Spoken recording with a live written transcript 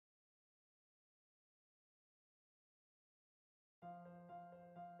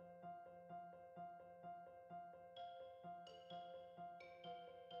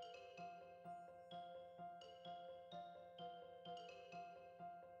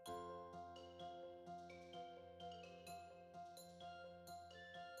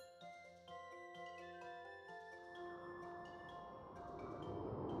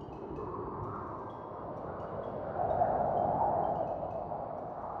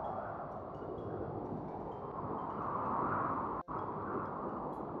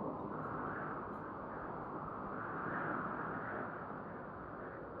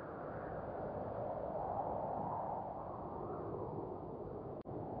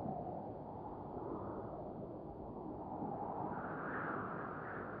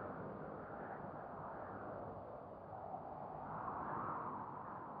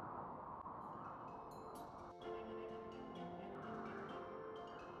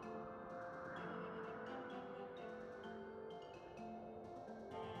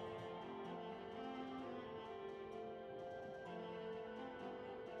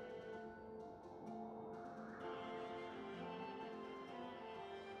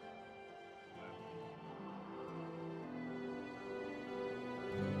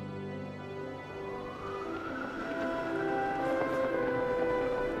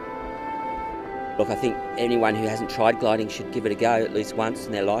Look, I think anyone who hasn't tried gliding should give it a go at least once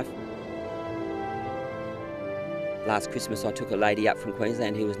in their life. Last Christmas I took a lady up from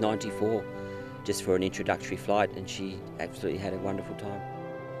Queensland who was 94 just for an introductory flight, and she absolutely had a wonderful time.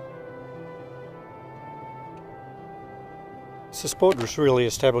 The sport was really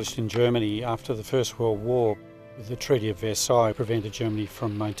established in Germany after the First World War. The Treaty of Versailles prevented Germany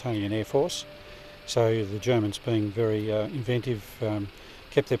from maintaining an air force, so the Germans, being very inventive,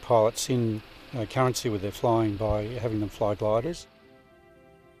 kept their pilots in currency with their flying by having them fly gliders.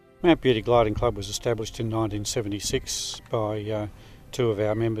 Mount Beauty Gliding Club was established in 1976 by two of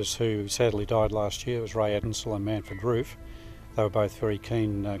our members who sadly died last year. It was Ray Adamsell and Manfred Roof. They were both very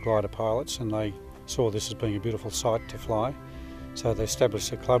keen glider pilots, and they saw this as being a beautiful sight to fly. So they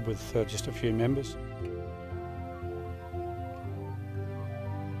established a club with just a few members.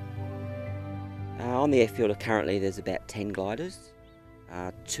 On the airfield currently there's about 10 gliders,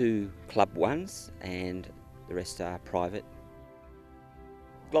 2 club ones and the rest are private.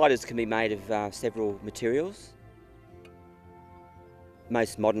 Gliders can be made of several materials.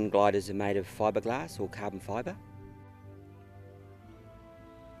 Most modern gliders are made of fiberglass or carbon fibre.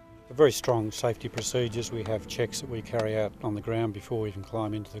 Very strong safety procedures. We have checks that we carry out on the ground before we even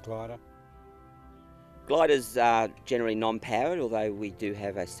climb into the glider. Gliders are generally non-powered, although we do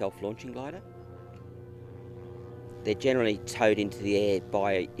have a self-launching glider. They're generally towed into the air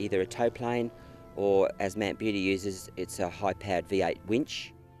by either a tow plane or, as Mount Beauty uses, it's a high-powered V8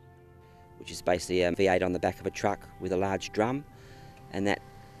 winch, which is basically a V8 on the back of a truck with a large drum, and that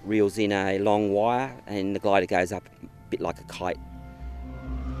reels in a long wire and the glider goes up a bit like a kite.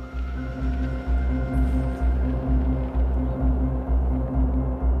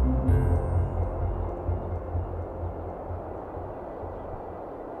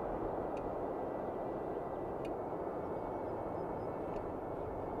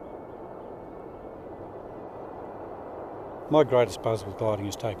 My greatest buzz with gliding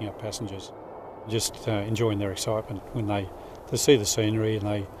is taking up passengers, just enjoying their excitement when they see the scenery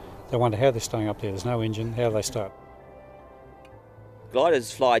and they wonder how they're staying up there. There's no engine, how do they start?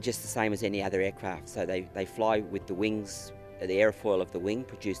 Gliders fly just the same as any other aircraft, so they fly with the wings, the aerofoil of the wing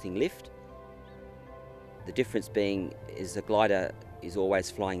producing lift. The difference being is the glider is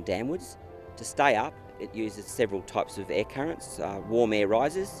always flying downwards. To stay up, it uses several types of air currents, warm air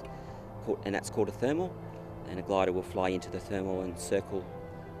rises, and that's called a thermal. And a glider will fly into the thermal and circle,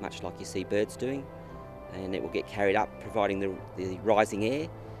 much like you see birds doing, and it will get carried up, providing the rising air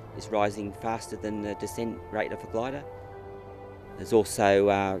is rising faster than the descent rate of a glider. There's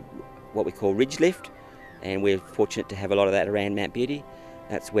also what we call ridge lift, and we're fortunate to have a lot of that around Mount Beauty.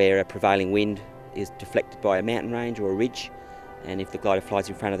 That's where a prevailing wind is deflected by a mountain range or a ridge, and if the glider flies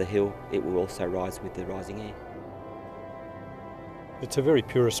in front of the hill, it will also rise with the rising air. It's a very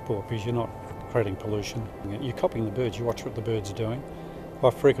purist sport because you're not creating pollution. You're copying the birds, you watch what the birds are doing. I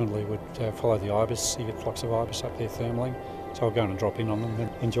frequently would follow the ibis. You get flocks of ibis up there thermaling, so I'll go and drop in on them and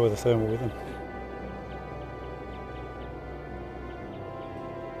enjoy the thermal with them.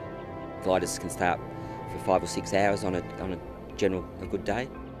 Gliders can stay up for 5 or 6 hours on a good day.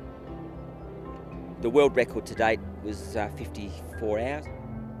 The world record to date was 54 hours.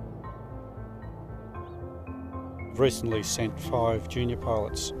 I've recently sent 5 junior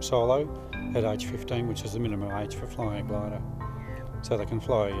pilots solo at age 15, which is the minimum age for flying a glider. So they can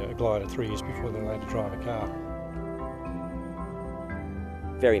fly a glider 3 years before they're allowed to drive a car.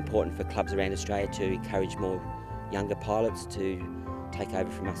 Very important for clubs around Australia to encourage more younger pilots to take over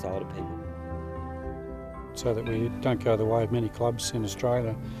from us older people. So that we don't go the way of many clubs in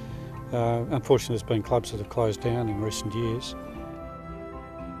Australia. Unfortunately, there's been clubs that have closed down in recent years.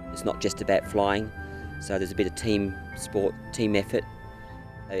 It's not just about flying, so there's a bit of team sport, team effort,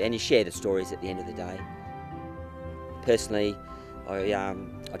 and you share the stories at the end of the day. Personally,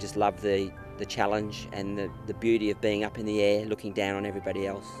 I just love the challenge and the beauty of being up in the air, looking down on everybody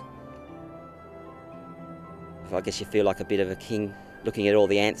else. I guess you feel like a bit of a king, looking at all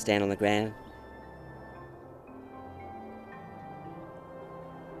the ants down on the ground.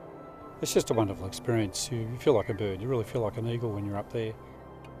 It's just a wonderful experience. You feel like a bird, you really feel like an eagle when you're up there.